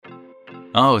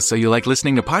Oh, so you like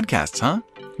listening to podcasts, huh?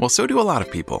 Well, so do a lot of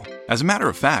people. As a matter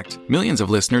of fact, millions of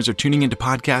listeners are tuning into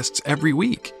podcasts every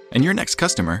week, and your next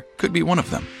customer could be one of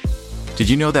them. Did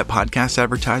you know that podcast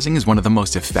advertising is one of the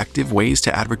most effective ways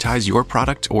to advertise your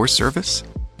product or service?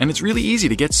 And it's really easy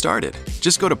to get started.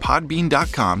 Just go to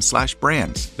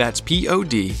podbean.com/brands. That's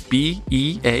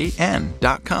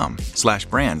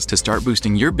podbean.com/brands to start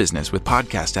boosting your business with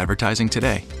podcast advertising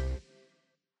today.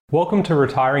 Welcome to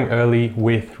Retiring Early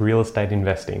with Real Estate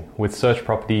Investing with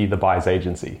SearchProperty, the buyer's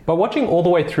agency. By watching all the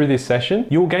way through this session,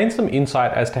 you'll gain some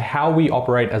insight as to how we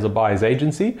operate as a buyer's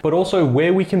agency, but also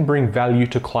where we can bring value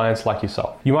to clients like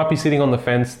yourself. You might be sitting on the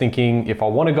fence thinking, if I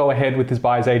want to go ahead with this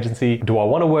buyer's agency, do I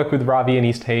want to work with Ravi and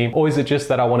his team, or is it just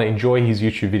that I want to enjoy his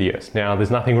YouTube videos? Now, there's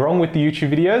nothing wrong with the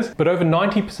YouTube videos, but over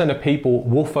 90% of people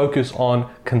will focus on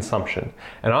consumption.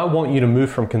 And I want you to move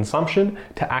from consumption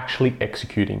to actually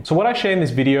executing. So what I share in this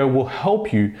video will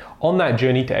help you on that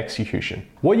journey to execution.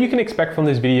 What you can expect from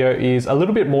this video is a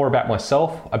little bit more about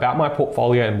myself, about my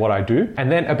portfolio and what I do,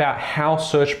 and then about how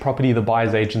SearchProperty, the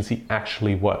buyer's agency,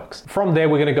 actually works. From there,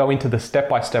 we're going to go into the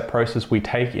step-by-step process we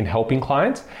take in helping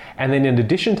clients. And then in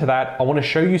addition to that, I want to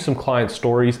show you some client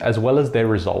stories as well as their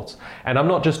results. And I'm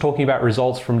not just talking about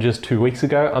results from just 2 weeks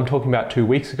ago. I'm talking about 2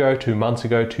 weeks ago, 2 months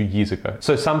ago, 2 years ago.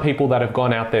 So some people that have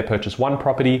gone out there, purchased one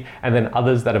property, and then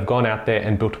others that have gone out there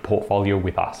and built a portfolio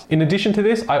with us. In addition to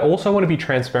this, I also want to be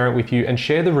transparent with you and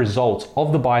share the results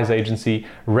of the buyer's agency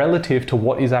relative to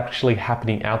what is actually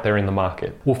happening out there in the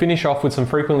market. We'll finish off with some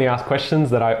frequently asked questions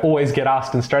that I always get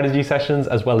asked in strategy sessions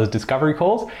as well as discovery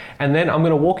calls. And then I'm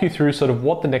going to walk you through sort of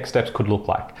what the next steps could look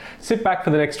like. Sit back for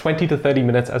the next 20 to 30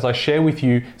 minutes as I share with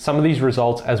you some of these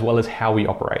results as well as how we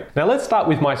operate. Now let's start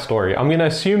with my story. I'm going to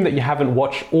assume that you haven't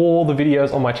watched all the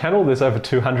videos on my channel. There's over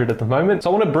 200 at the moment. So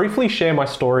I want to briefly share my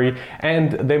story,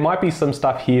 and there might be some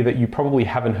stuff here that you probably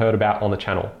haven't heard about on the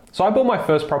channel. So I bought my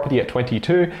first property at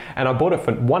 22, and I bought it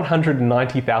for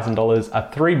 $190,000, a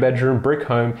 3-bedroom brick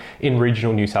home in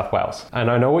regional New South Wales.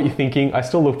 And I know what you're thinking. I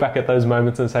still look back at those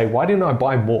moments and say, why didn't I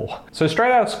buy more? So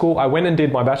straight out of school, I went and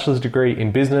did my bachelor's degree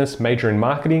in business, major in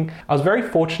marketing. I was very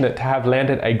fortunate to have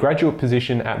landed a graduate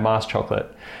position at Mars Chocolate,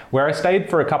 where I stayed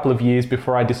for a couple of years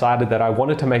before I decided that I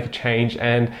wanted to make a change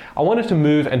and I wanted to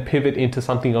move and pivot into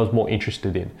something I was more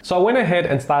interested in. So I went ahead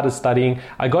and started studying.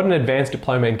 I got an advanced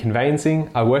diploma in conveyancing.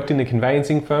 I worked in a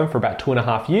conveyancing firm for about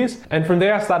 2.5 years. And from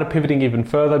there, I started pivoting even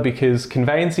further because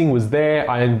conveyancing was there.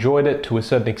 I enjoyed it to a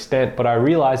certain extent, but I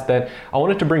realized that I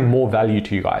wanted to bring more value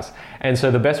to you guys. And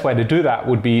so the best way to do that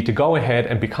would be to go ahead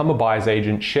and become a buyer's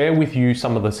agent, share with you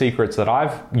some of the secrets that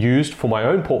I've used for my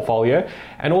own portfolio,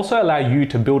 and also allow you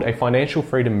to build a financial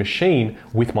freedom machine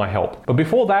with my help. But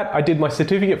before that, I did my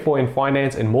certificate in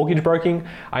finance and mortgage broking.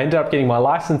 I ended up getting my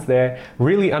license there,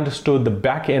 really understood the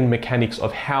back end mechanics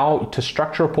of how to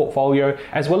structure a portfolio,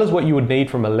 as well as what you would need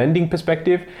from a lending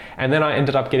perspective. And then I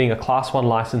ended up getting a Class 1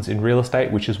 license in real estate,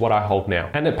 which is what I hold now.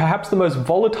 And at perhaps the most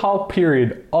volatile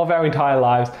period of our entire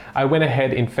lives, I went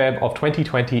ahead in Feb of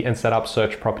 2020 and set up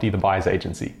SearchProperty, the buyer's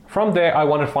agency. From there, I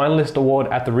won a finalist award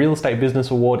at the Real Estate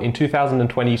Business Award in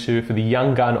 2022 for the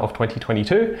Young Gun of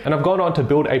 2022. And I've gone on to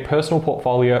build a personal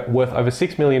portfolio worth over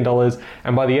 $6 million.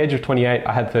 And by the age of 28,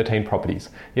 I had 13 properties.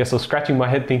 Yes, I was scratching my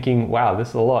head thinking, wow, this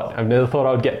is a lot. I've never thought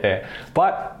I would get there.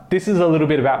 But this is a little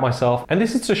bit about myself, and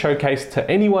this is to showcase to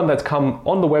anyone that's come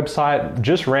on the website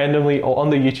just randomly or on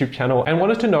the YouTube channel and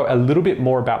wanted to know a little bit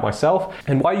more about myself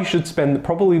and why you should spend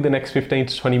probably the next 15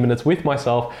 to 20 minutes with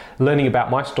myself learning about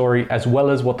my story as well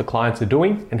as what the clients are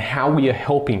doing and how we are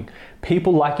helping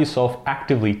people like yourself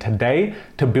actively today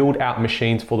to build out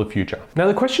machines for the future. Now,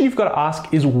 the question you've got to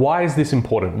ask is, why is this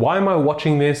important? Why am I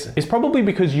watching this? It's probably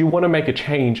because you want to make a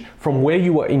change from where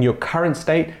you are in your current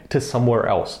state to somewhere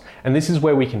else. And this is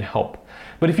where we can help.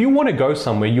 But if you want to go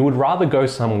somewhere, you would rather go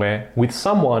somewhere with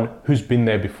someone who's been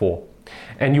there before.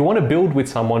 And you want to build with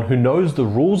someone who knows the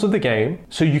rules of the game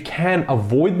so you can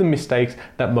avoid the mistakes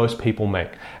that most people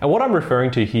make. And what I'm referring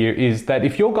to here is that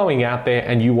if you're going out there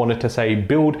and you wanted to say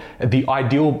build the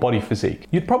ideal body physique,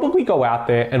 you'd probably go out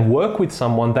there and work with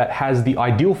someone that has the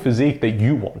ideal physique that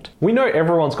you want. We know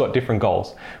everyone's got different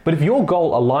goals, but if your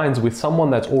goal aligns with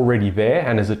someone that's already there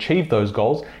and has achieved those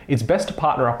goals, it's best to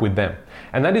partner up with them.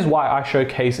 And that is why I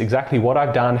showcase exactly what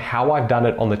I've done, how I've done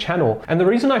it on the channel. And the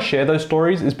reason I share those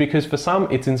stories is because for some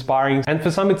it's inspiring, and for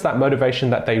some it's that motivation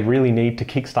that they really need to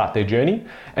kickstart their journey.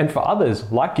 And for others,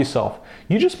 like yourself,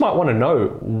 you just might want to know,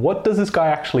 what does this guy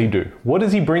actually do? What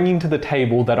is he bringing to the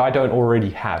table that I don't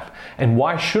already have? And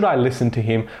why should I listen to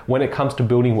him when it comes to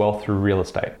building wealth through real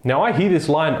estate? Now, I hear this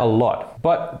line a lot,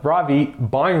 but Ravi,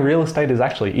 buying real estate is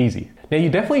actually easy. Now, you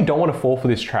definitely don't want to fall for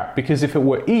this trap, because if it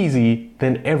were easy,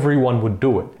 then everyone would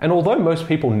do it. And although most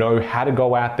people know how to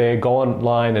go out there, go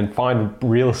online and find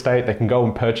real estate, they can go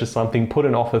and purchase something, put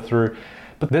an offer through,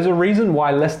 but there's a reason why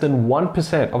less than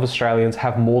 1% of Australians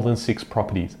have more than 6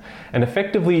 properties. And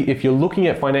effectively, if you're looking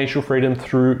at financial freedom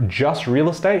through just real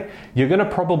estate, you're going to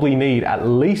probably need at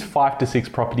least 5 to 6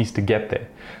 properties to get there.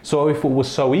 So if it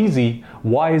was so easy,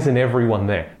 why isn't everyone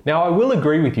there? Now, I will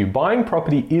agree with you, buying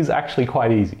property is actually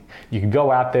quite easy. You can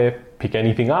go out there, pick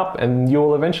anything up, and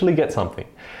you'll eventually get something.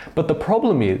 But the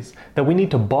problem is that we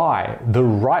need to buy the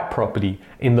right property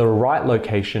in the right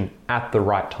location at the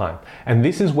right time. And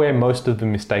this is where most of the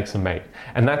mistakes are made.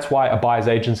 And that's why a buyer's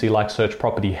agency like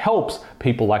SearchProperty helps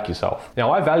people like yourself.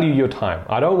 Now, I value your time.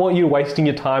 I don't want you wasting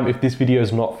your time if this video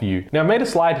is not for you. Now, I made a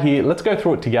slide here. Let's go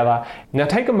through it together. Now,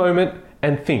 take a moment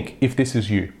and think if this is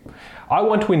you. I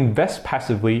want to invest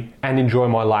passively and enjoy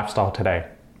my lifestyle today.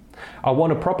 I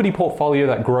want a property portfolio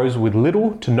that grows with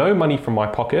little to no money from my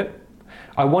pocket.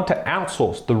 I want to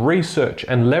outsource the research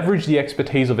and leverage the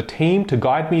expertise of a team to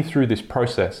guide me through this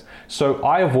process so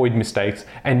I avoid mistakes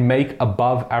and make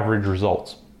above average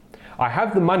results. I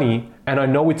have the money and I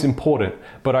know it's important,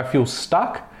 but I feel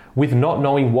stuck with not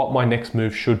knowing what my next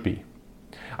move should be.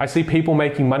 I see people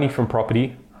making money from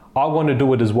property. I want to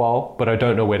do it as well, but I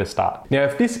don't know where to start. Now,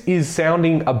 if this is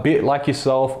sounding a bit like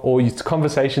yourself, or it's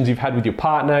conversations you've had with your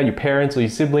partner, your parents, or your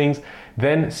siblings,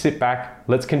 then sit back,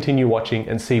 let's continue watching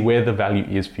and see where the value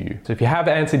is for you. So if you have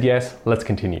answered yes, let's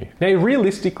continue. Now,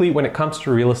 realistically, when it comes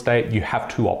to real estate, you have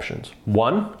 2 options.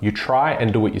 1, you try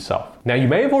and do it yourself. Now, you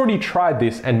may have already tried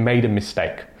this and made a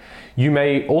mistake. You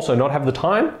may also not have the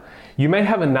time. You may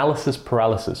have analysis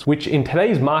paralysis, which in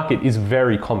today's market is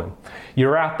very common.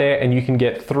 You're out there and you can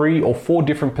get 3 or 4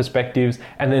 different perspectives,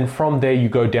 and then from there you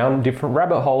go down different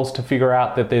rabbit holes to figure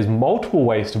out that there's multiple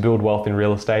ways to build wealth in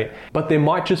real estate, but there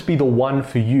might just be the one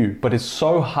for you, but it's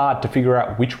so hard to figure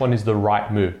out which one is the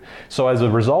right move. So as a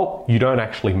result, you don't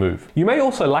actually move. You may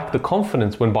also lack the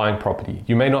confidence when buying property.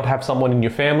 You may not have someone in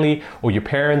your family or your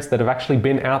parents that have actually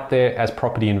been out there as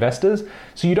property investors,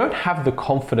 so you don't have the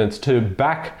confidence to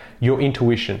back your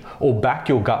intuition or back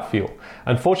your gut feel.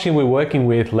 Unfortunately, we're working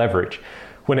with leverage.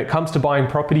 When it comes to buying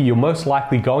property, you're most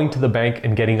likely going to the bank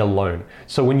and getting a loan.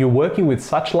 So when you're working with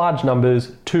such large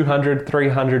numbers, 200,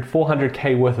 300,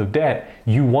 400K worth of debt,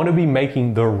 you want to be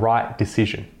making the right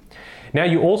decision. Now,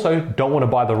 you also don't want to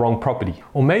buy the wrong property,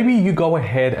 or maybe you go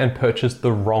ahead and purchase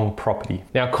the wrong property.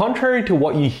 Now, contrary to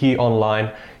what you hear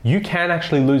online, you can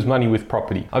actually lose money with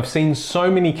property. I've seen so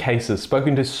many cases,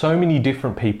 spoken to so many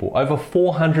different people, over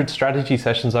 400 strategy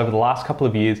sessions over the last couple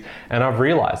of years, and I've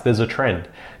realized there's a trend.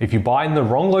 If you buy in the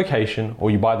wrong location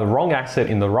or you buy the wrong asset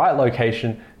in the right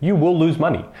location, you will lose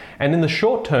money. And in the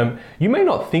short term, you may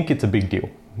not think it's a big deal.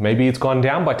 Maybe it's gone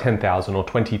down by $10,000 or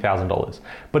 $20,000,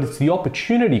 but it's the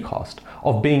opportunity cost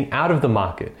of being out of the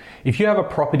market. If you have a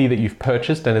property that you've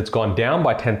purchased and it's gone down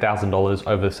by $10,000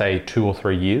 over, say, 2 or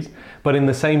 3 years, but in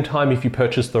the same time, if you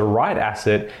purchase the right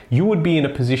asset, you would be in a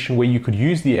position where you could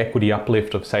use the equity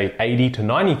uplift of, say, $80,000 to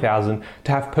 $90,000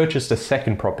 to have purchased a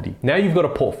second property. Now you've got a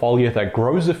portfolio that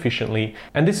grows efficiently,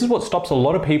 and this is what stops a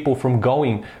lot of people from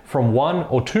going from 1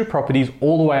 or 2 properties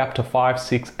all the way up to 5,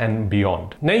 6, and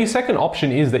beyond. Now, your second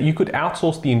option is that you could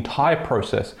outsource the entire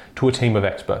process to a team of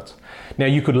experts. Now,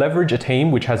 you could leverage a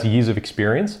team which has years of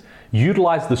experience,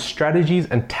 utilize the strategies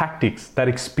and tactics that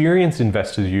experienced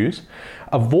investors use,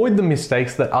 avoid the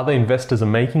mistakes that other investors are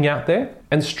making out there,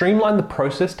 and streamline the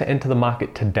process to enter the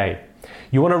market today.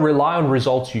 You want to rely on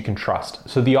results you can trust.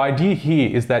 So the idea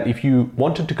here is that if you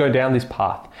wanted to go down this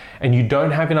path and you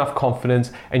don't have enough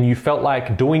confidence and you felt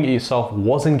like doing it yourself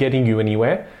wasn't getting you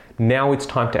anywhere, now it's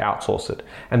time to outsource it.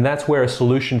 And that's where a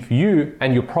solution for you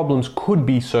and your problems could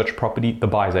be SearchProperty, the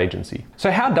buyer's agency. So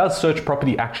how does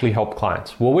SearchProperty actually help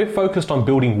clients? Well, we're focused on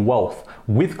building wealth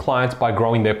with clients by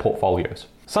growing their portfolios.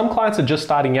 Some clients are just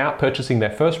starting out purchasing their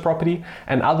first property,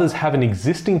 and others have an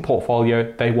existing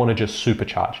portfolio they want to just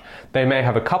supercharge. They may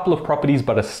have a couple of properties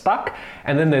but are stuck,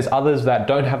 and then there's others that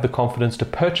don't have the confidence to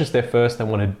purchase their first and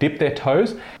want to dip their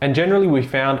toes. And generally we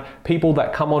found people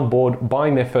that come on board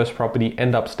buying their first property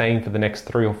end up staying for the next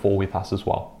 3 or 4 with us as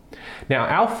well. Now,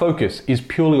 our focus is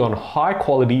purely on high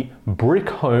quality brick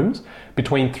homes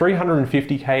between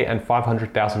 $350K and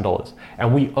 $500,000,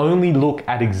 and we only look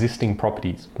at existing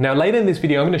properties. Now later in this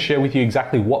video, I'm going to share with you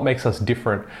exactly what makes us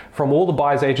different from all the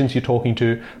buyer's agents you're talking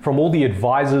to, from all the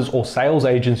advisors or sales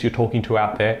agents you're talking to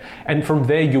out there, and from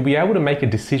there you'll be able to make a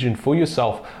decision for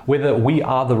yourself whether we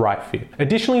are the right fit.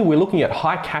 Additionally, we're looking at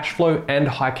high cash flow and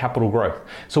high capital growth.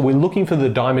 So we're looking for the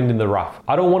diamond in the rough.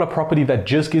 I don't want a property that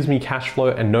just gives me cash flow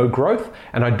and no growth,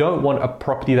 and I don't want a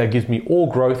property that gives me all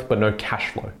growth but no cash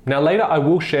flow. Now later I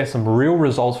will share some real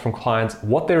results from clients,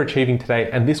 what they're achieving today,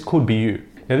 and this could be you.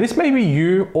 Now this may be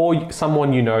you or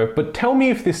someone you know, but tell me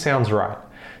if this sounds right.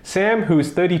 Sam, who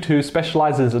is 32,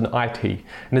 specializes in IT and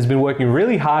has been working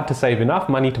really hard to save enough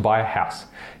money to buy a house.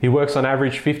 He works on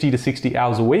average 50 to 60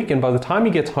 hours a week, and by the time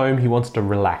he gets home, he wants to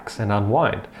relax and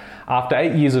unwind. After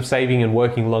 8 years of saving and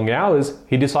working long hours,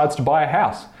 he decides to buy a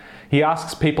house. He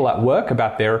asks people at work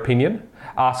about their opinion,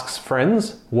 asks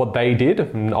friends what they did,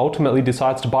 and ultimately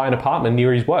decides to buy an apartment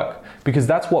near his work because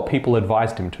that's what people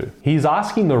advised him to. He's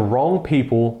asking the wrong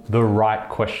people the right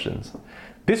questions.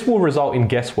 This will result in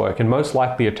guesswork and most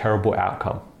likely a terrible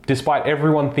outcome. Despite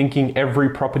everyone thinking every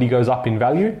property goes up in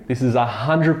value, this is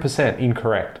 100%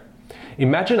 incorrect.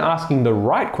 Imagine asking the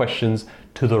right questions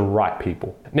to the right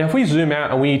people. Now, if we zoom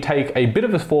out and we take a bit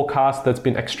of a forecast that's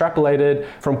been extrapolated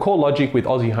from CoreLogic with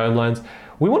Aussie Home Loans,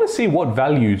 we want to see what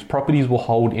values properties will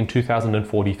hold in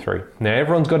 2043. Now,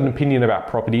 everyone's got an opinion about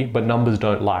property, but numbers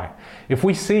don't lie. If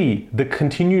we see the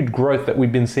continued growth that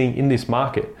we've been seeing in this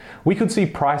market, we could see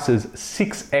prices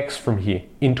 6x from here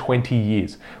in 20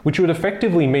 years, which would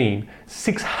effectively mean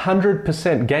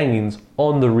 600% gains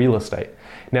on the real estate.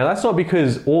 Now, that's not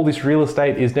because all this real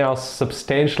estate is now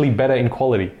substantially better in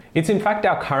quality. It's in fact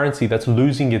our currency that's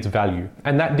losing its value,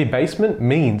 and that debasement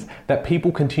means that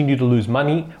people continue to lose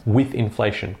money with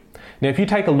inflation. Now, if you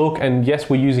take a look, and yes,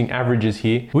 we're using averages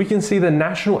here, we can see the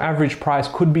national average price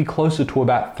could be closer to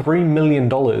about $3 million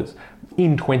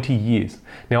in 20 years.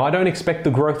 Now, I don't expect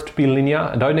the growth to be linear.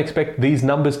 I don't expect these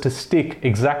numbers to stick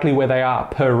exactly where they are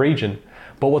per region.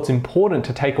 But what's important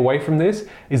to take away from this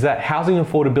is that housing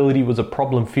affordability was a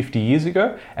problem 50 years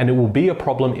ago, and it will be a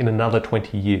problem in another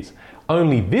 20 years.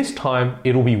 Only this time,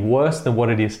 it'll be worse than what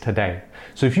it is today.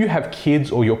 So if you have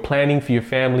kids or you're planning for your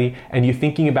family and you're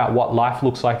thinking about what life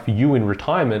looks like for you in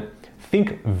retirement,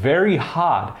 think very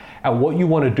hard at what you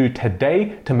want to do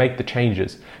today to make the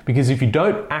changes. Because if you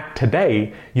don't act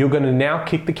today, you're going to now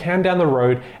kick the can down the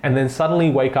road and then suddenly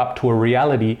wake up to a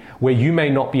reality where you may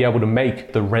not be able to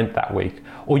make the rent that week.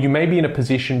 Or you may be in a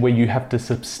position where you have to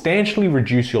substantially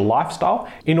reduce your lifestyle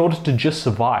in order to just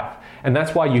survive. And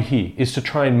that's why you're here, is to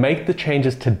try and make the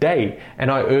changes today, and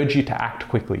I urge you to act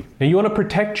quickly. Now, you want to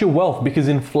protect your wealth because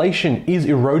inflation is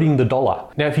eroding the dollar.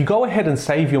 Now, if you go ahead and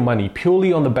save your money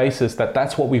purely on the basis that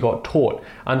that's what we got taught,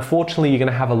 unfortunately, you're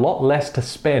going to have a lot less to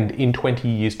spend in 20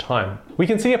 years' time. We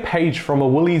can see a page from a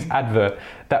Woolies advert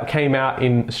that came out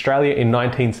in Australia in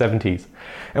 1970s.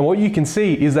 And what you can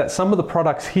see is that some of the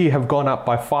products here have gone up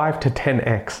by 5 to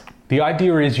 10x. The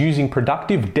idea is using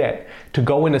productive debt to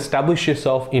go and establish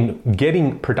yourself in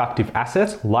getting productive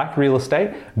assets like real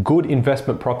estate, good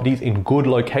investment properties in good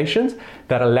locations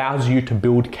that allows you to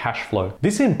build cash flow.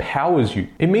 This empowers you.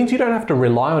 It means you don't have to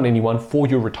rely on anyone for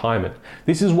your retirement.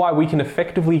 This is why we can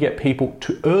effectively get people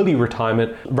to early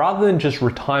retirement rather than just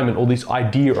retirement or this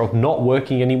idea of not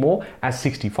working anymore at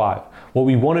 65. What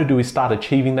we want to do is start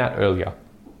achieving that earlier.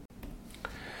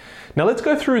 Now let's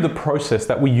go through the process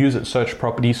that we use at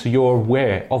SearchProperty so you're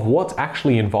aware of what's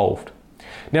actually involved.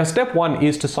 Now, step one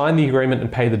is to sign the agreement and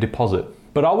pay the deposit.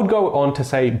 But I would go on to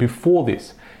say before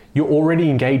this, you're already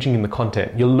engaging in the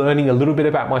content. You're learning a little bit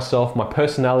about myself, my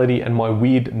personality, and my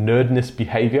weird nerdness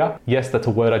behavior. Yes, that's a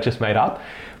word I just made up.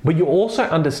 But you're also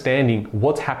understanding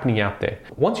what's happening out there.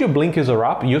 Once your blinkers are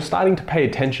up, you're starting to pay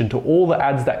attention to all the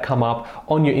ads that come up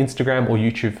on your Instagram or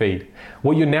YouTube feed.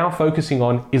 What you're now focusing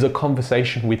on is a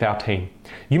conversation with our team.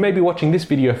 You may be watching this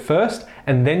video first,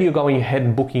 and then you're going ahead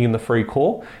and booking in the free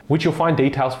call, which you'll find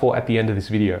details for at the end of this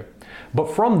video.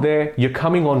 But from there, you're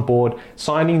coming on board,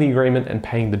 signing the agreement and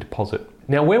paying the deposit.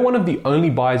 Now, we're one of the only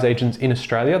buyer's agents in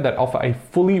Australia that offer a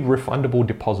fully refundable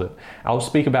deposit. I'll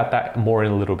speak about that more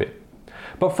in a little bit.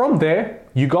 But from there,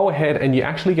 you go ahead and you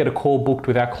actually get a call booked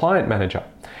with our client manager,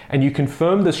 and you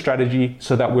confirm the strategy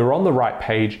so that we're on the right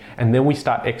page, and then we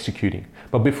start executing.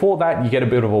 But before that, you get a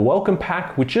bit of a welcome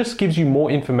pack, which just gives you more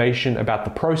information about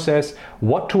the process,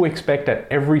 what to expect at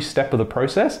every step of the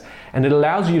process, and it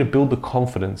allows you to build the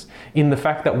confidence in the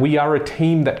fact that we are a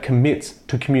team that commits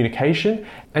to communication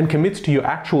and commits to your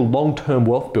actual long-term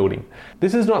wealth building.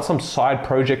 This is not some side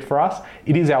project for us.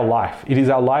 It is our life. It is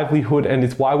our livelihood, and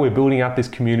it's why we're building out this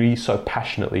community so passionately.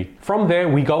 passionately. From there,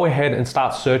 we go ahead and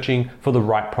start searching for the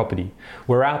right property.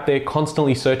 We're out there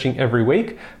constantly searching every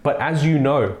week, but as you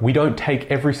know, we don't take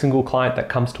every single client that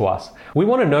comes to us. We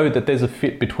want to know that there's a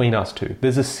fit between us two.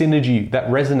 There's a synergy that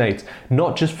resonates,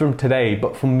 not just from today,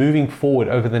 but from moving forward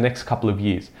over the next couple of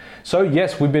years. So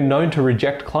yes, we've been known to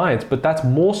reject clients, but that's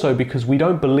more so because we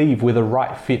don't believe we're the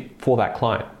right fit for that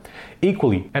client.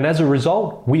 Equally, and as a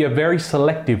result, we are very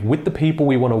selective with the people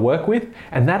we want to work with,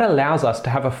 and that allows us to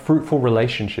have a fruitful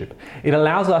relationship. It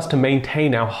allows us to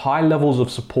maintain our high levels of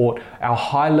support, our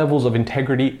high levels of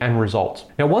integrity and results.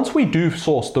 Now, once we do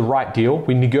source the right deal,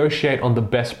 we negotiate on the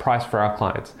best price for our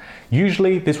clients.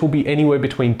 Usually, this will be anywhere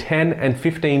between $10,000 and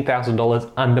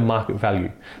 $15,000 under market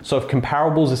value. So if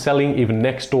comparables are selling even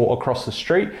next door across the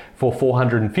street for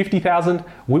 $450,000,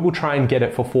 we will try and get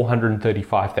it for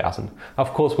 $435,000.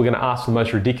 Of course, we're going to ask the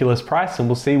most ridiculous price and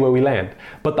we'll see where we land.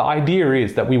 But the idea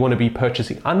is that we want to be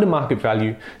purchasing under market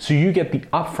value so you get the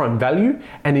upfront value,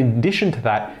 and in addition to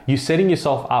that, you're setting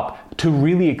yourself up to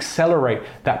really accelerate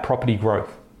that property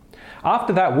growth.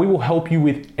 After that, we will help you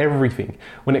with everything.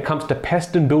 When it comes to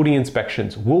pest and building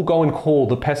inspections, we'll go and call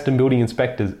the pest and building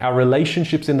inspectors. Our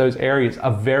relationships in those areas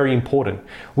are very important.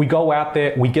 We go out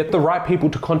there, we get the right people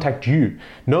to contact you.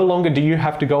 No longer do you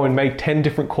have to go and make 10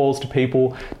 different calls to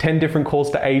people, 10 different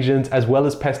calls to agents, as well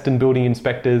as pest and building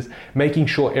inspectors, making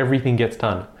sure everything gets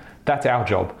done. That's our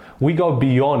job. We go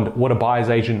beyond what a buyer's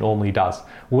agent normally does.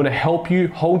 We want to help you,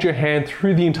 hold your hand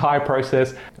through the entire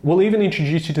process. We'll even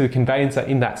introduce you to the conveyancer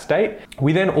in that state.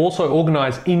 We then also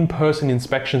organize in-person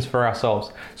inspections for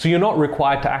ourselves. So you're not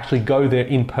required to actually go there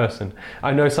in person.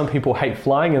 I know some people hate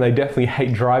flying and they definitely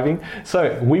hate driving.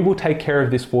 So we will take care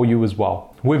of this for you as well.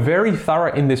 We're very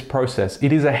thorough in this process.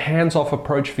 It is a hands-off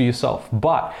approach for yourself,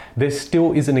 but there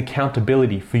still is an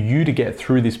accountability for you to get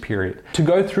through this period, to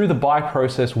go through the buy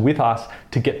process with us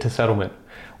to get to settlement.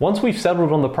 Once we've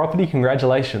settled on the property,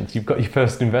 congratulations, you've got your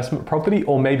first investment property,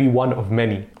 or maybe one of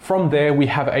many. From there, we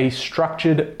have a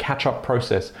structured catch-up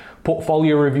process.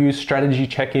 Portfolio reviews, strategy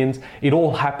check-ins, it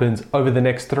all happens over the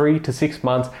next 3 to 6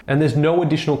 months, and there's no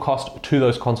additional cost to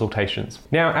those consultations.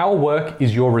 Now, our work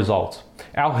is your results.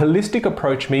 Our holistic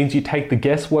approach means you take the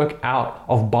guesswork out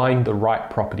of buying the right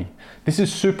property. This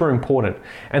is super important,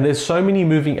 and there's so many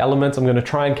moving elements I'm going to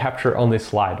try and capture on this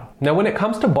slide. Now, when it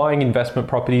comes to buying investment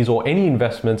properties or any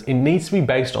investments, it needs to be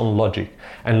based on logic,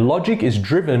 and logic is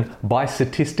driven by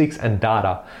statistics and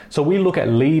data. So we look at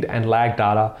lead and lag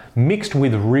data mixed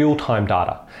with real-time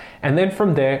data. And then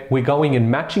from there, we're going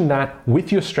and matching that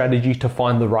with your strategy to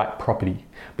find the right property.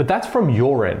 But that's from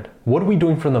your end. What are we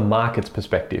doing from the market's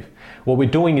perspective? What we're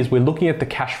doing is we're looking at the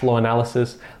cash flow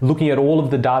analysis, looking at all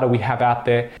of the data we have out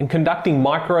there, and conducting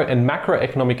micro and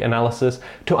macroeconomic analysis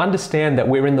to understand that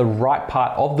we're in the right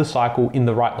part of the cycle in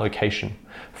the right location.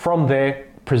 From there,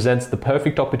 presents the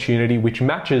perfect opportunity which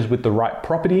matches with the right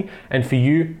property, and for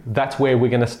you, that's where we're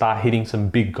going to start hitting some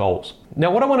big goals. Now,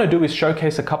 what I want to do is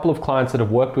showcase a couple of clients that have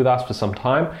worked with us for some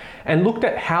time and looked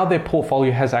at how their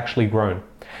portfolio has actually grown.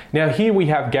 Now, here we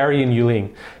have Gary and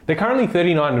Yuling. They're currently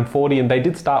 39 and 40, and they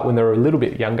did start when they were a little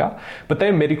bit younger, but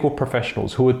they're medical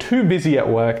professionals who are too busy at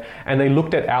work, and they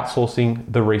looked at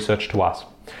outsourcing the research to us.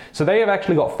 So they have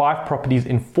actually got 5 properties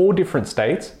in 4 different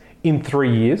states in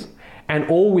 3 years, and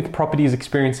all with properties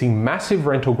experiencing massive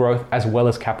rental growth as well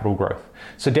as capital growth.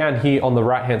 So down here on the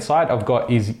right hand side, I've got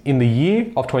is in the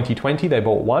year of 2020, they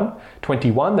bought 1,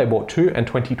 21, they bought 2, and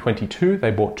 2022,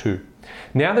 they bought 2.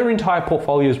 Now their entire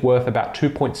portfolio is worth about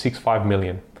 2.65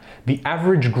 million. The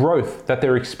average growth that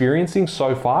they're experiencing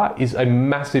so far is a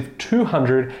massive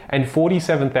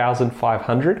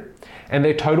 247,500, and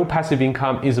their total passive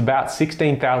income is about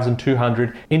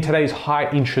 16,200 in today's high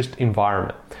interest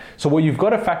environment. So what you've got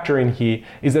to factor in here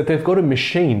is that they've got a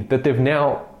machine that they've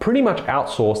now pretty much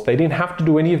outsourced. They didn't have to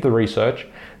do any of the research.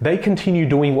 They continue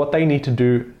doing what they need to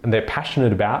do and they're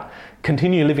passionate about,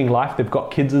 continue living life. They've got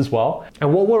kids as well.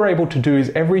 And what we're able to do is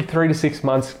every 3 to 6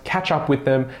 months, catch up with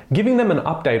them, giving them an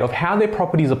update of how their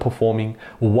properties are performing,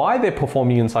 why they're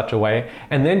performing in such a way,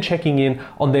 and then checking in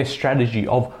on their strategy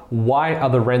of why are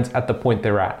the rents at the point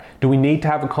they're at. Do we need to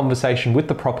have a conversation with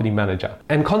the property manager?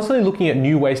 And constantly looking at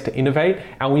new ways to innovate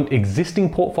our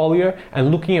existing portfolio and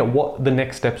looking at what the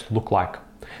next steps look like.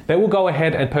 They will go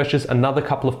ahead and purchase another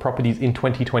couple of properties in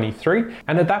 2023,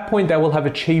 and at that point they will have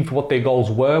achieved what their goals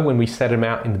were when we set them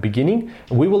out in the beginning.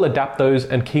 We will adapt those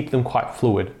and keep them quite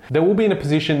fluid. They will be in a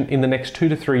position in the next 2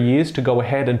 to 3 years to go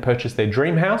ahead and purchase their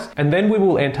dream house, and then we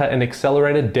will enter an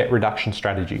accelerated debt reduction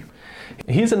strategy.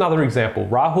 Here's another example.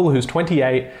 Rahul, who's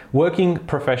 28, working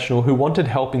professional who wanted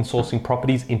help in sourcing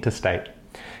properties interstate.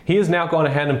 He has now gone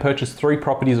ahead and purchased 3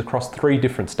 properties across 3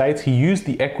 different states. He used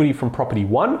the equity from property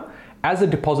 1 as a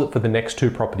deposit for the next 2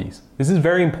 properties. This is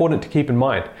very important to keep in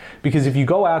mind, because if you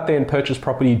go out there and purchase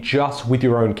property just with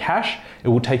your own cash, it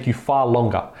will take you far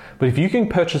longer. But if you can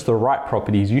purchase the right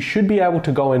properties, you should be able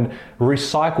to go and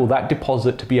recycle that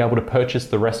deposit to be able to purchase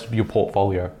the rest of your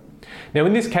portfolio. Now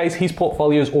in this case, his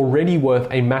portfolio is already worth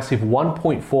a massive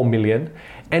 $1.4 million,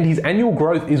 and his annual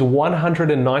growth is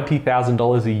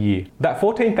 $190,000 a year. That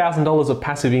 $14,000 of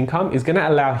passive income is going to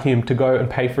allow him to go and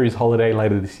pay for his holiday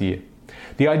later this year.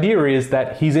 The idea is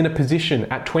that he's in a position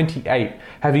at 28,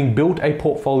 having built a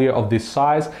portfolio of this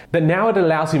size, that now it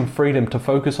allows him freedom to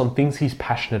focus on things he's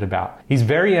passionate about. He's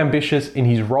very ambitious in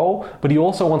his role, but he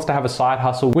also wants to have a side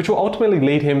hustle, which will ultimately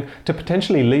lead him to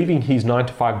potentially leaving his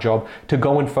 9-to-5 job to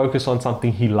go and focus on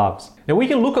something he loves. Now we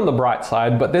can look on the bright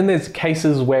side, but then there's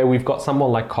cases where we've got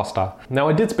someone like Costa. Now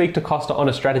I did speak to Costa on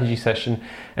a strategy session,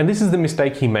 and this is the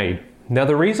mistake he made. Now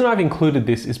the reason I've included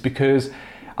this is because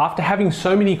after having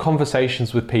so many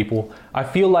conversations with people, I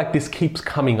feel like this keeps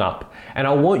coming up, and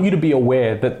I want you to be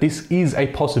aware that this is a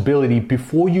possibility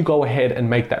before you go ahead and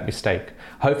make that mistake.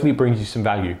 Hopefully it brings you some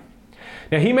value.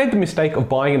 Now he made the mistake of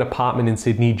buying an apartment in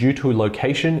Sydney due to a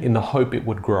location in the hope it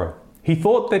would grow. He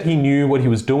thought that he knew what he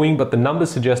was doing, but the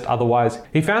numbers suggest otherwise.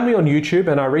 He found me on YouTube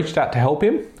and I reached out to help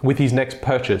him with his next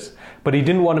purchase, but he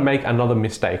didn't want to make another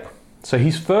mistake. So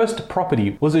his first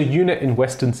property was a unit in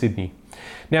Western Sydney.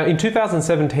 Now in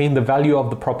 2017, the value of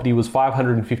the property was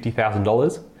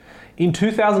 $550,000. In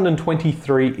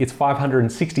 2023, it's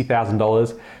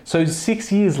 $560,000. So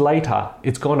 6 years later,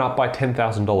 it's gone up by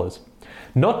 $10,000.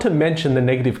 Not to mention the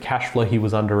negative cash flow he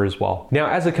was under as well. Now,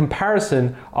 as a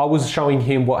comparison, I was showing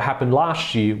him what happened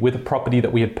last year with a property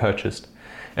that we had purchased.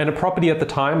 And a property at the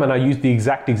time, and I used the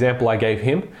exact example I gave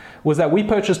him, was that we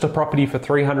purchased a property for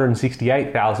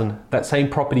 $368,000. That same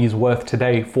property is worth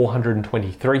today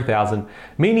 $423,000,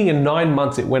 meaning in 9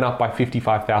 months it went up by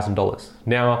 $55,000.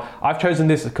 Now, I've chosen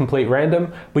this as complete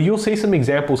random, but you'll see some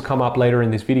examples come up later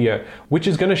in this video, which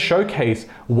is going to showcase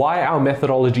why our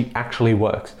methodology actually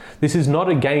works. This is not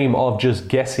a game of just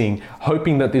guessing,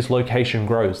 hoping that this location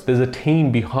grows. There's a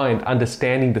team behind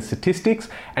understanding the statistics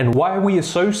and why we are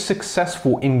so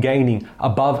successful in gaining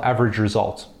above average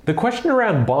results. The question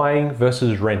around buying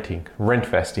versus renting, rent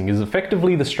vesting, is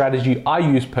effectively the strategy I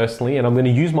use personally, and I'm going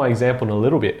to use my example in a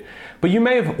little bit. But you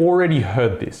may have already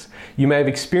heard this. You may have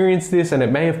experienced this, and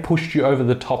it may have pushed you over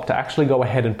the top to actually go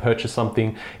ahead and purchase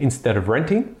something instead of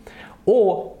renting.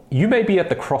 Or you may be at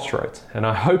the crossroads, and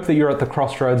I hope that you're at the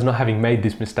crossroads not having made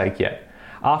this mistake yet.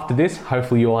 After this,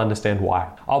 hopefully you'll understand why.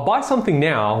 I'll buy something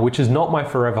now, which is not my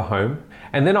forever home,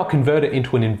 and then I'll convert it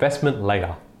into an investment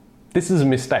later. This is a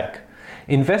mistake.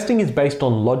 Investing is based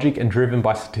on logic and driven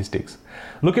by statistics.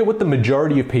 Look at what the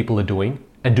majority of people are doing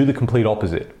and do the complete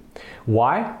opposite.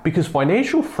 Why? Because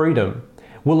financial freedom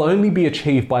will only be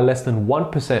achieved by less than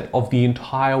 1% of the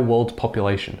entire world's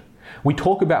population. We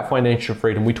talk about financial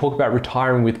freedom, we talk about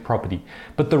retiring with property,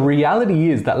 but the reality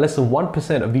is that less than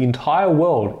 1% of the entire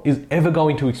world is ever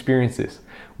going to experience this,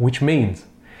 which means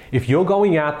if you're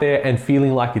going out there and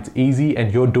feeling like it's easy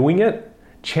and you're doing it,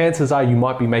 chances are you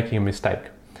might be making a mistake.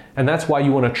 And that's why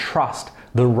you want to trust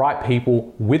the right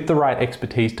people with the right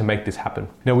expertise to make this happen.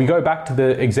 Now we go back to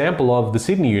the example of the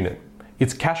Sydney unit.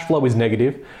 Its cash flow is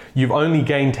negative. You've only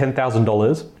gained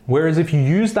 $10,000. Whereas if you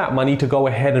use that money to go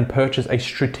ahead and purchase a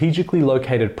strategically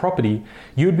located property,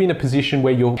 you would be in a position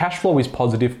where your cash flow is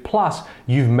positive, plus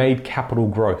you've made capital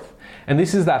growth. And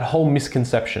this is that whole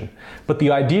misconception. But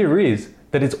the idea is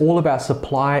that it's all about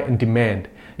supply and demand.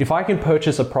 If I can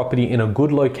purchase a property in a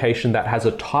good location that has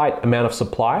a tight amount of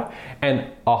supply and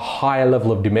a higher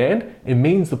level of demand, it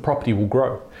means the property will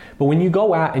grow. But when you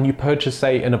go out and you purchase,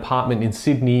 say, an apartment in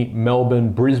Sydney,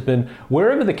 Melbourne, Brisbane,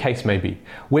 wherever the case may be,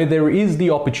 where there is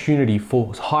the opportunity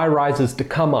for high rises to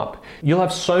come up, you'll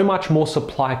have so much more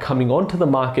supply coming onto the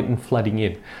market and flooding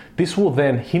in. This will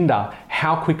then hinder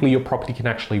how quickly your property can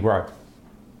actually grow.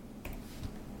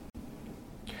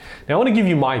 Now I want to give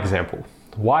you my example.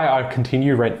 Why I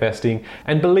continue rent vesting,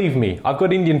 and believe me, I've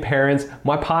got Indian parents,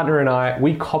 my partner and I,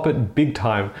 we cop it big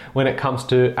time when it comes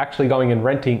to actually going and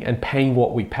renting and paying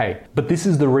what we pay. But this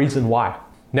is the reason why.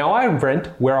 Now I rent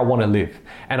where I want to live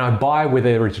and I buy where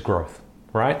there is growth,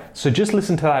 right? So just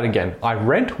listen to that again. I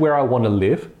rent where I want to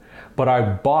live, but I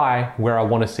buy where I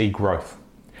want to see growth.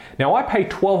 Now I pay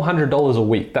 $1,200 a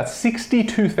week. That's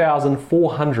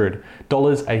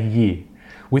 $62,400 a year.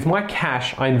 With my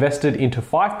cash, I invested into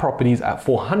 5 properties at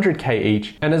 $400K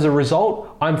each, and as a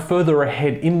result, I'm further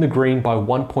ahead in the green by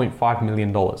 $1.5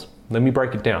 million. Let me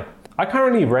break it down. I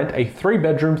currently rent a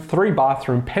 3-bedroom,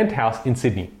 3-bathroom penthouse in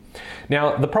Sydney.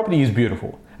 Now, the property is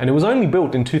beautiful, and it was only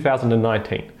built in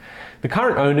 2019. The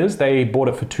current owners, they bought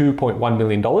it for $2.1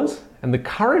 million, and the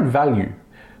current value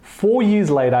 4 years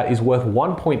later is worth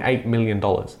 $1.8 million.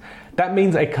 That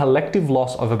means a collective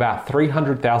loss of about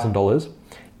 $300,000.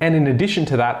 And in addition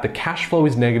to that, the cash flow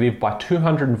is negative by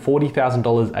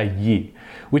 $240,000 a year,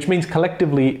 which means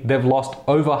collectively they've lost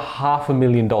over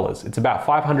 $500,000. It's about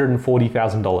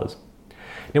 $540,000.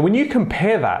 Now, when you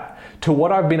compare that to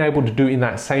what I've been able to do in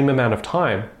that same amount of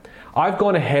time, I've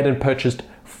gone ahead and purchased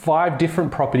 5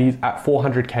 different properties at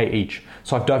 $400K each.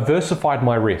 So I've diversified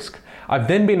my risk. I've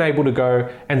then been able to go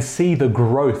and see the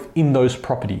growth in those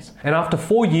properties. And after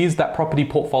 4 years, that property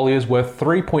portfolio is worth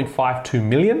 $3.52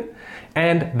 million.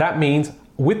 And that means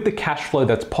with the cash flow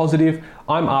that's positive,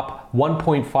 I'm up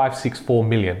 $1.564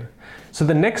 million. So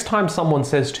the next time someone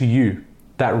says to you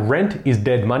that rent is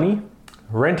dead money,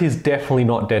 rent is definitely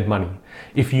not dead money.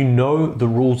 If you know the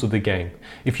rules of the game,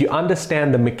 if you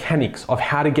understand the mechanics of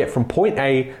how to get from point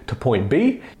A to point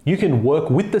B, you can work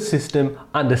with the system,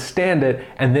 understand it,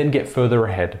 and then get further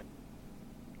ahead.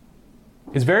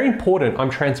 It's very important I'm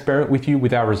transparent with you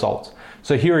with our results.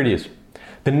 So here it is.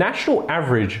 The national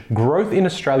average growth in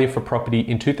Australia for property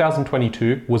in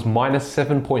 2022 was minus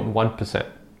 7.1%.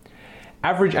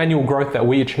 Average annual growth that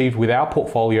we achieved with our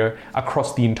portfolio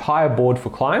across the entire board for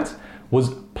clients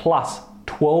was plus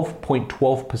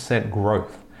 12.12%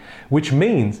 growth, which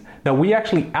means that we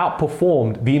actually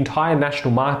outperformed the entire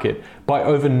national market by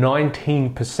over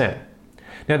 19%.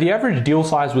 Now, the average deal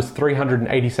size was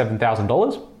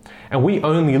 $387,000, and we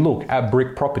only look at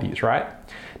brick properties, right?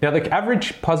 Now, the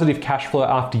average positive cash flow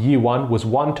after year one was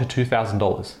 $1,000 to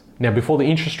 $2,000. Now, before the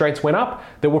interest rates went up,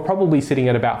 they were probably sitting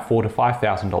at about $4,000 to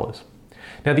 $5,000.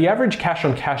 Now, the average cash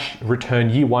on cash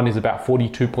return year one is about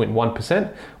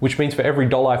 42.1%, which means for every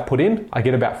dollar I've put in, I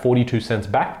get about 42 cents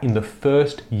back in the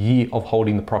first year of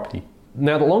holding the property.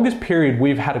 Now, the longest period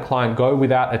we've had a client go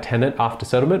without a tenant after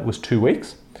settlement was 2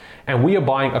 weeks, and we are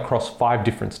buying across 5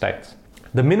 different states.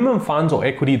 The minimum funds or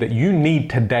equity that you need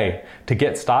today to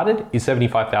get started is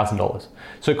 $75,000.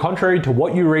 So contrary to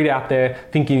what you read out there,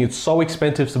 thinking it's so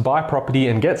expensive to buy property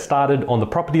and get started on the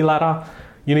property ladder,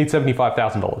 you need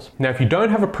 $75,000. Now, if you don't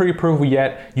have a pre-approval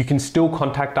yet, you can still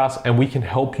contact us and we can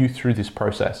help you through this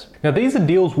process. Now, these are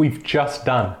deals we've just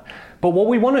done. But what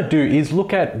we want to do is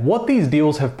look at what these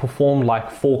deals have performed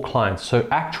like for clients, so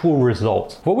actual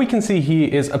results. What we can see here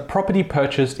is a property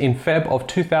purchased in Feb of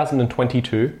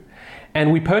 2022,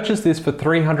 and we purchased this for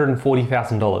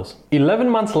 $340,000. 11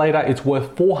 months later, it's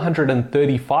worth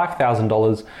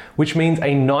 $435,000, which means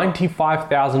a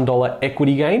 $95,000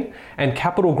 equity gain and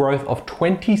capital growth of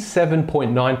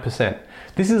 27.9%.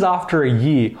 This is after a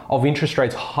year of interest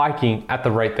rates hiking at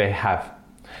the rate they have.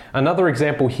 Another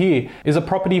example here is a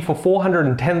property for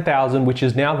 $410,000, which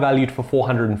is now valued for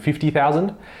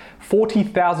 $450,000,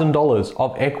 $40,000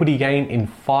 of equity gain in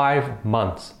 5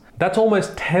 months. That's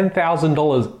almost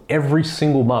 $10,000 every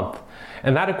single month.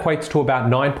 And that equates to about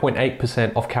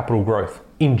 9.8% of capital growth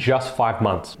in just 5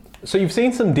 months. So you've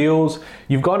seen some deals,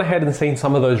 you've gone ahead and seen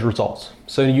some of those results.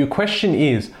 So your question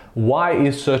is, why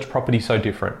is SearchProperty so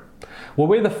different? Well,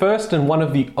 we're the first and one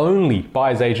of the only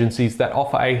buyers agencies that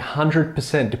offer a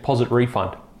 100% deposit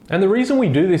refund. And the reason we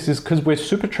do this is because we're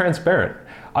super transparent.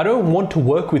 I don't want to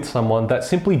work with someone that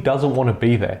simply doesn't want to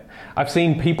be there. I've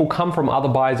seen people come from other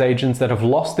buyers agents that have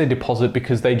lost their deposit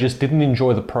because they just didn't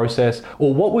enjoy the process,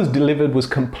 or what was delivered was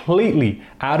completely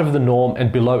out of the norm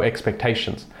and below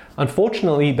expectations.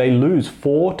 Unfortunately, they lose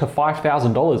 $4,000 to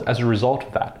 $5,000 as a result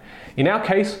of that. In our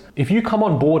case, if you come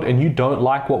on board and you don't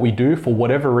like what we do for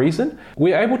whatever reason,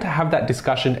 we're able to have that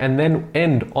discussion and then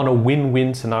end on a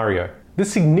win-win scenario. This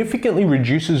significantly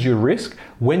reduces your risk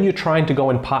when you're trying to go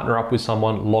and partner up with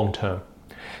someone long term.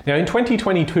 Now, in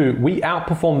 2022, we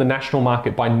outperformed the national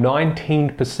market by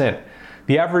 19%.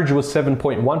 The average was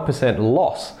 7.1%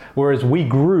 loss, whereas we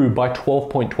grew by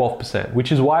 12.12%,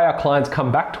 which is why our clients come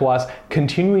back to us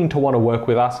continuing to want to work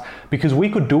with us, because we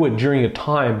could do it during a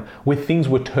time where things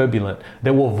were turbulent,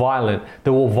 they were violent,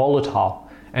 they were volatile.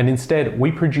 And instead,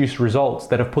 we produce results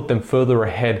that have put them further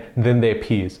ahead than their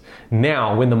peers.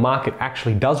 Now, when the market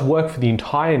actually does work for the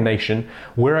entire nation,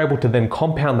 we're able to then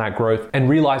compound that growth and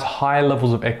realize higher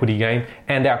levels of equity gain,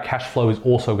 and our cash flow is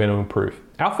also going to improve.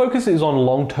 Our focus is on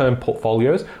long-term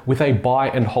portfolios with a buy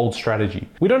and hold strategy.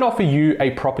 We don't offer you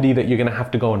a property that you're going to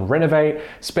have to go and renovate,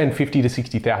 spend $50,000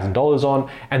 to $60,000 on,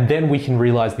 and then we can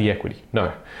realize the equity.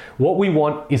 No. What we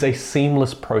want is a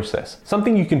seamless process,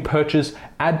 something you can purchase,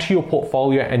 add to your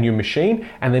portfolio and your machine,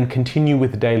 and then continue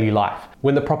with daily life.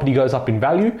 When the property goes up in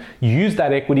value, you use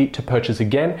that equity to purchase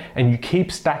again, and you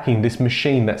keep stacking this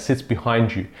machine that sits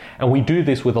behind you. And we do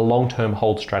this with a long-term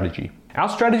hold strategy. Our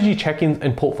strategy check-ins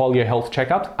and portfolio health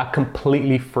checkups are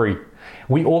completely free.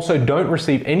 We also don't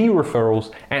receive any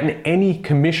referrals and any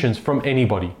commissions from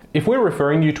anybody. If we're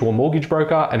referring you to a mortgage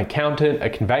broker, an accountant, a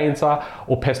conveyancer,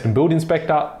 or pest and build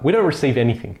inspector, we don't receive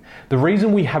anything. The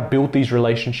reason we have built these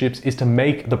relationships is to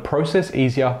make the process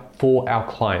easier for our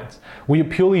clients. We are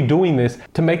purely doing this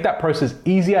to make that process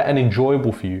easier and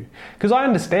enjoyable for you. Because I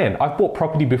understand, I've bought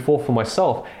property before for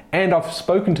myself, and I've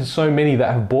spoken to so many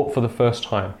that have bought for the first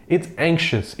time. It's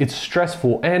anxious, it's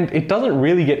stressful, and it doesn't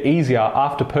really get easier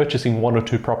after purchasing 1 or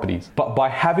 2 properties. But by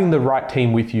having the right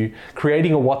team with you,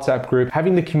 creating a WhatsApp group,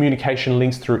 having the communication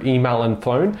links through email and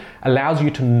phone allows you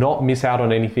to not miss out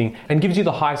on anything and gives you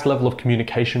the highest level of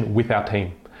communication with our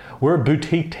team. We're a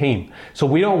boutique team, so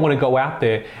we don't want to go out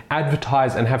there,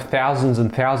 advertise and have thousands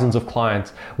and thousands of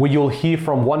clients where you'll hear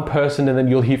from one person and then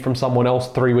you'll hear from someone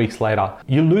else 3 weeks later.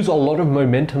 You lose a lot of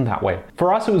momentum that way.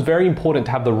 For us, it was very important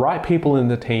to have the right people in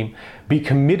the team, be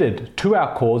committed to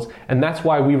our cause, and that's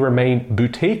why we remain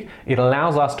boutique. It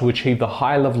allows us to achieve the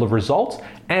high level of results,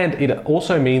 and it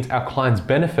also means our clients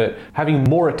benefit having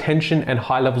more attention and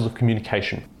high levels of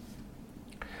communication.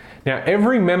 Now,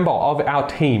 every member of our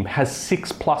team has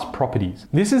 6+ properties.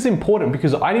 This is important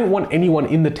because I didn't want anyone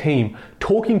in the team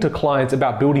talking to clients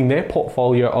about building their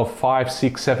portfolio of 5,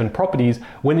 6, 7 properties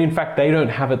when in fact they don't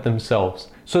have it themselves.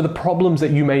 So the problems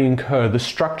that you may incur, the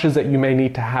structures that you may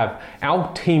need to have,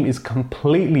 our team is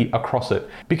completely across it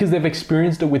because they've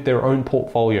experienced it with their own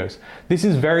portfolios. This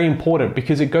is very important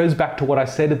because it goes back to what I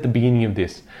said at the beginning of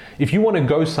this. If you want to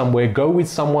go somewhere, go with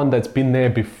someone that's been there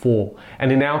before.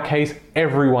 And in our case,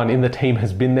 everyone in the team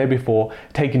has been there before,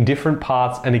 taken different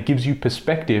paths, and it gives you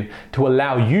perspective to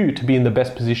allow you to be in the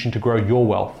best position to grow your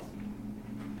wealth.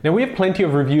 Now, we have plenty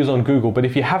of reviews on Google, but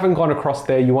if you haven't gone across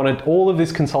there, you wanted all of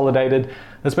this consolidated,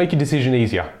 let's make your decision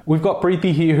easier. We've got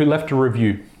Preeti here who left a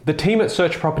review. The team at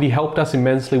SearchProperty helped us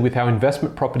immensely with our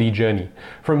investment property journey.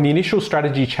 From the initial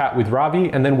strategy chat with Ravi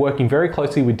and then working very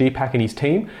closely with Deepak and his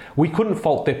team, we couldn't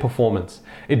fault their performance.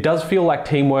 It does feel like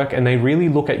teamwork and they really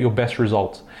look at your best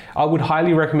results. I would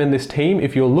highly recommend this team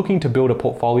if you're looking to build a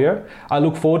portfolio. I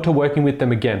look forward to working with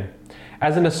them again.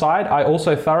 As an aside, I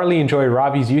also thoroughly enjoy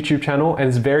Ravi's YouTube channel and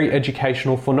it's very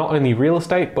educational for not only real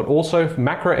estate, but also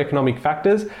macroeconomic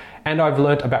factors. And I've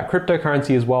learned about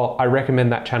cryptocurrency as well. I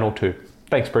recommend that channel too.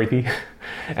 Thanks, Preeti.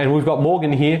 And we've got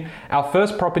Morgan here. Our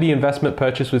first property investment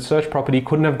purchase with SearchProperty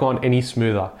couldn't have gone any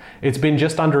smoother. It's been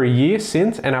just under a year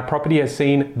since, and our property has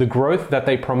seen the growth that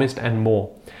they promised and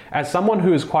more. As someone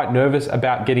who is quite nervous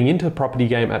about getting into the property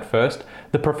game at first,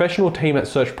 the professional team at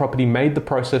SearchProperty made the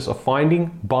process of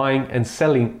finding, buying, and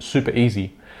selling super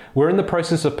easy. We're in the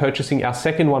process of purchasing our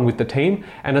second one with the team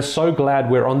and are so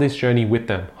glad we're on this journey with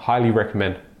them. Highly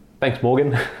recommend. Thanks,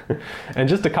 Morgan. And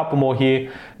just a couple more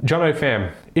here. John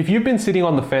O'Fam, if you've been sitting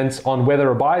on the fence on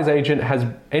whether a buyer's agent has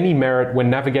any merit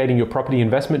when navigating your property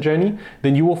investment journey,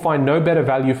 then you will find no better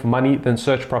value for money than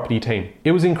SearchProperty team.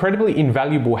 It was incredibly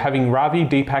invaluable having Ravi,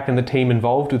 Deepak, and the team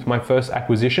involved with my first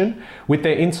acquisition with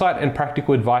their insight and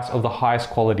practical advice of the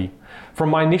highest quality. From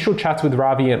my initial chats with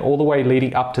Ravi and all the way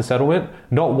leading up to settlement,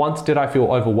 not once did I feel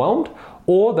overwhelmed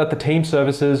or that the team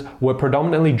services were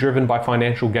predominantly driven by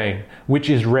financial gain, which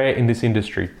is rare in this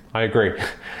industry. I agree.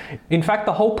 In fact,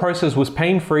 the whole process was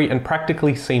pain-free and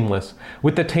practically seamless,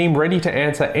 with the team ready to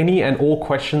answer any and all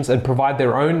questions and provide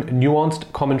their own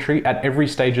nuanced commentary at every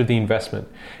stage of the investment.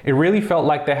 It really felt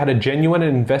like they had a genuine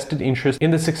and invested interest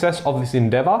in the success of this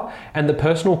endeavor, and the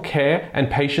personal care and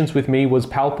patience with me was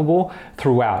palpable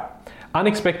throughout.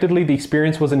 Unexpectedly, the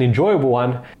experience was an enjoyable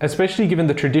one, especially given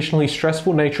the traditionally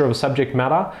stressful nature of a subject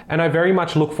matter, and I very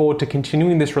much look forward to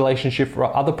continuing this relationship for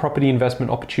other property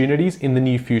investment opportunities in the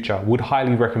near future. Would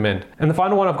highly recommend. And the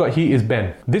final one I've got here is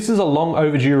Ben. This is a long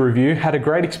overdue review. Had a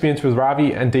great experience with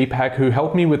Ravi and Deepak, who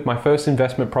helped me with my first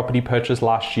investment property purchase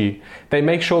last year. They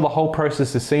make sure the whole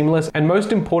process is seamless, and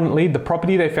most importantly, the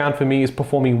property they found for me is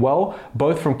performing well,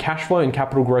 both from cash flow and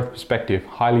capital growth perspective.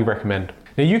 Highly recommend.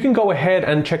 Now you can go ahead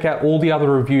and check out all the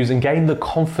other reviews and gain the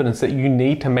confidence that you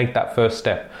need to make that first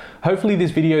step. Hopefully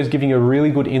this video is giving you a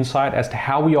really good insight as to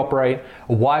how we operate,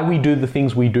 why we do the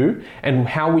things we do, and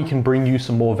how we can bring you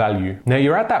some more value. Now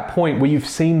you're at that point where you've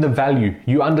seen the value,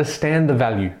 you understand the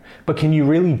value, but can you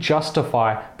really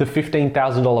justify the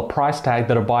 $15,000 price tag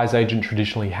that a buyer's agent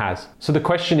traditionally has? So the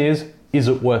question is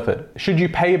it worth it? Should you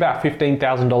pay about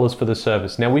 $15,000 for the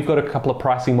service? Now we've got a couple of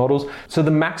pricing models, so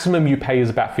the maximum you pay is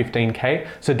about $15K,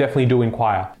 so definitely do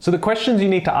inquire. So the questions you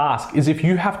need to ask is, if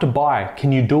you have to buy,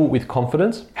 can you do it with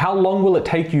confidence? How long will it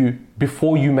take you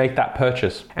before you make that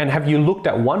purchase? And have you looked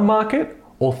at one market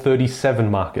or 37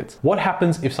 markets? What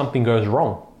happens if something goes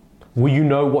wrong? Will you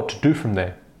know what to do from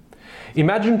there?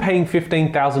 Imagine paying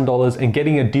 $15,000 and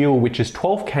getting a deal which is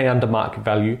 $12,000 under market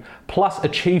value, plus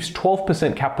achieves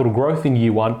 12% capital growth in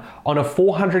year one on a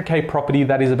 $400,000 property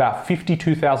that is about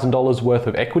 $52,000 worth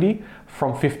of equity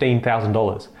from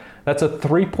 $15,000. That's a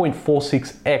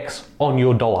 3.46x on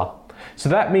your dollar. So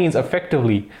that means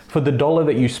effectively, for the dollar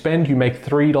that you spend, you make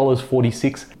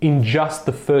 $3.46 in just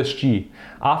the first year.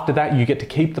 After that, you get to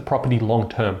keep the property long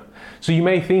term. So you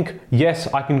may think, yes,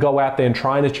 I can go out there and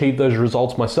try and achieve those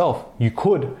results myself. You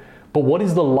could, but what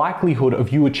is the likelihood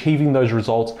of you achieving those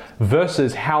results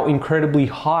versus how incredibly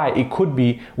high it could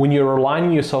be when you're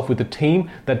aligning yourself with a team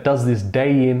that does this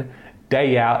day in,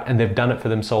 day out, and they've done it for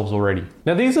themselves already?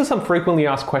 Now, these are some frequently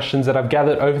asked questions that I've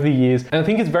gathered over the years, and I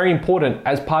think it's very important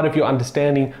as part of your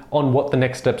understanding on what the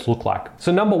next steps look like.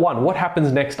 So number one, what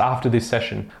happens next after this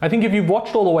session? I think if you've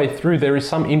watched all the way through, there is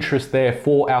some interest there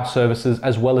for our services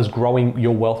as well as growing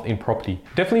your wealth in property.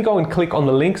 Definitely go and click on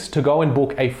the links to go and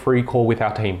book a free call with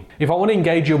our team. If I want to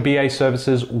engage your BA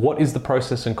services, what is the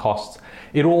process and costs?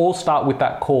 It'll all start with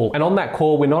that call. And on that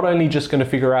call, we're not only just going to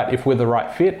figure out if we're the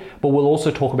right fit, but we'll also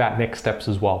talk about next steps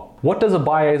as well. What does a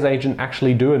buyer's agent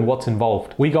actually do and what's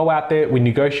involved? We go out there, we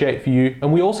negotiate for you,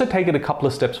 and we also take it a couple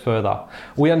of steps further.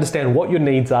 We understand what your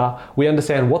needs are, we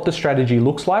understand what the strategy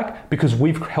looks like because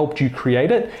we've helped you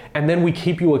create it, and then we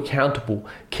keep you accountable,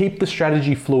 keep the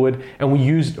strategy fluid, and we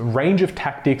use a range of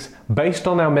tactics based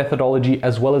on our methodology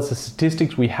as well as the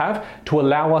statistics we have to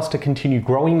allow us to continue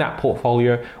growing that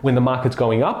portfolio when the market's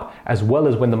going up as well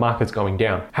as when the market's going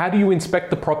down. How do you inspect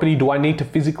the property? Do I need to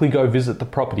physically go visit the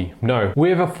property? No. We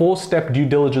have a 4-step due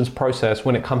diligence process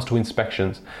when it comes to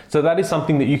inspections. So that is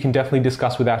something that you can definitely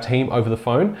discuss with our team over the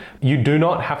phone. You do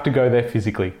not have to go there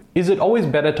physically. Is it always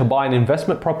better to buy an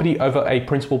investment property over a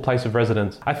principal place of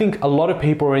residence? I think a lot of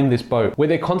people are in this boat where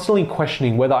they're constantly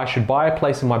questioning whether I should buy a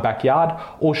place in my backyard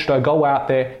or should I go out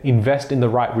there, invest in the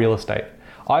right real estate.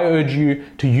 I urge you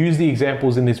to use the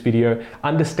examples in this video,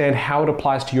 understand how it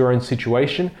applies to your own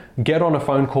situation, get on a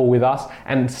phone call with us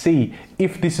and see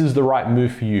if this is the right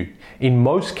move for you. In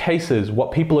most cases,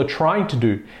 what people are trying to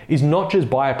do is not just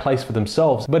buy a place for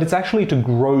themselves, but it's actually to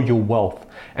grow your wealth.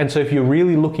 And so if you're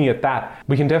really looking at that,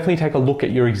 we can definitely take a look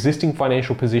at your existing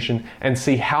financial position and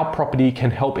see how property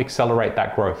can help accelerate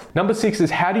that growth. Number 6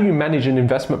 is, how do you manage an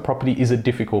investment property? Is it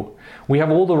difficult? We have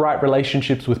all the right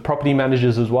relationships with property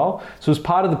managers as well. So as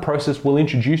part of the process, we'll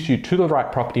introduce you to the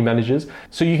right property managers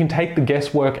so you can take the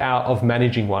guesswork out of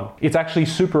managing one. It's actually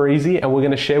super easy, and we're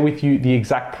going to share with you the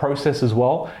exact process as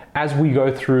well as we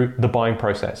go through the buying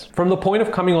process. From the point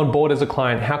of coming on board as a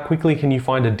client, how quickly can you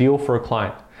find a deal for a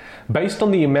client? Based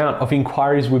on the amount of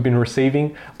inquiries we've been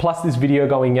receiving, plus this video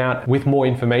going out with more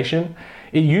information,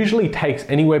 it usually takes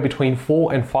anywhere between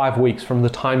 4 and 5 weeks from the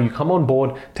time you come on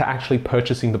board to actually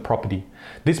purchasing the property.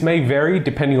 This may vary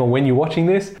depending on when you're watching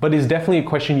this, but is definitely a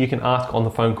question you can ask on the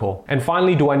phone call. And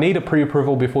finally, do I need a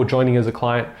pre-approval before joining as a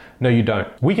client? No, you don't.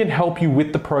 We can help you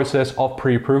with the process of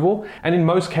pre-approval, and in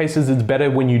most cases it's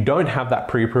better when you don't have that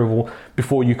pre-approval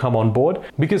before you come on board,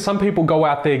 because some people go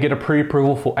out there, get a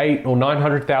pre-approval for $800,000 or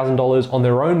 $900,000 on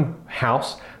their own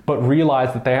house, but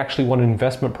realize that they actually want an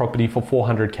investment property for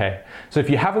 $400,000. So if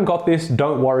you haven't got this,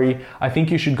 don't worry. I think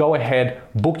you should go ahead,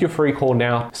 book your free call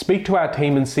now, speak to our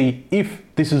team and see if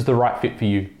this is the right fit for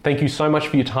you. Thank you so much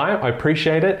for your time. I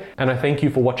appreciate it. And I thank you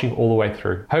for watching all the way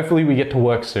through. Hopefully we get to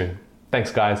work soon.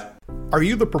 Thanks, guys. Are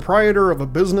you the proprietor of a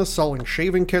business selling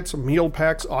shaving kits, meal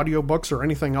packs, audiobooks, or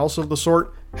anything else of the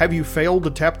sort? Have you failed to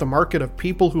tap the market of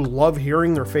people who love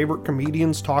hearing their favorite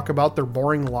comedians talk about their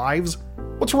boring lives?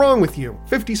 What's wrong with you?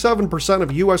 57%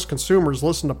 of US consumers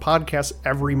listen to podcasts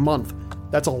every month.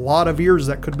 That's a lot of ears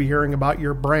that could be hearing about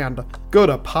your brand. Go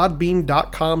to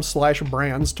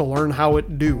podbean.com/brands to learn how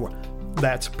it do.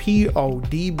 That's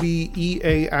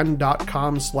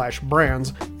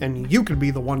podbean.com/brands, and you could be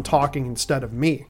the one talking instead of me.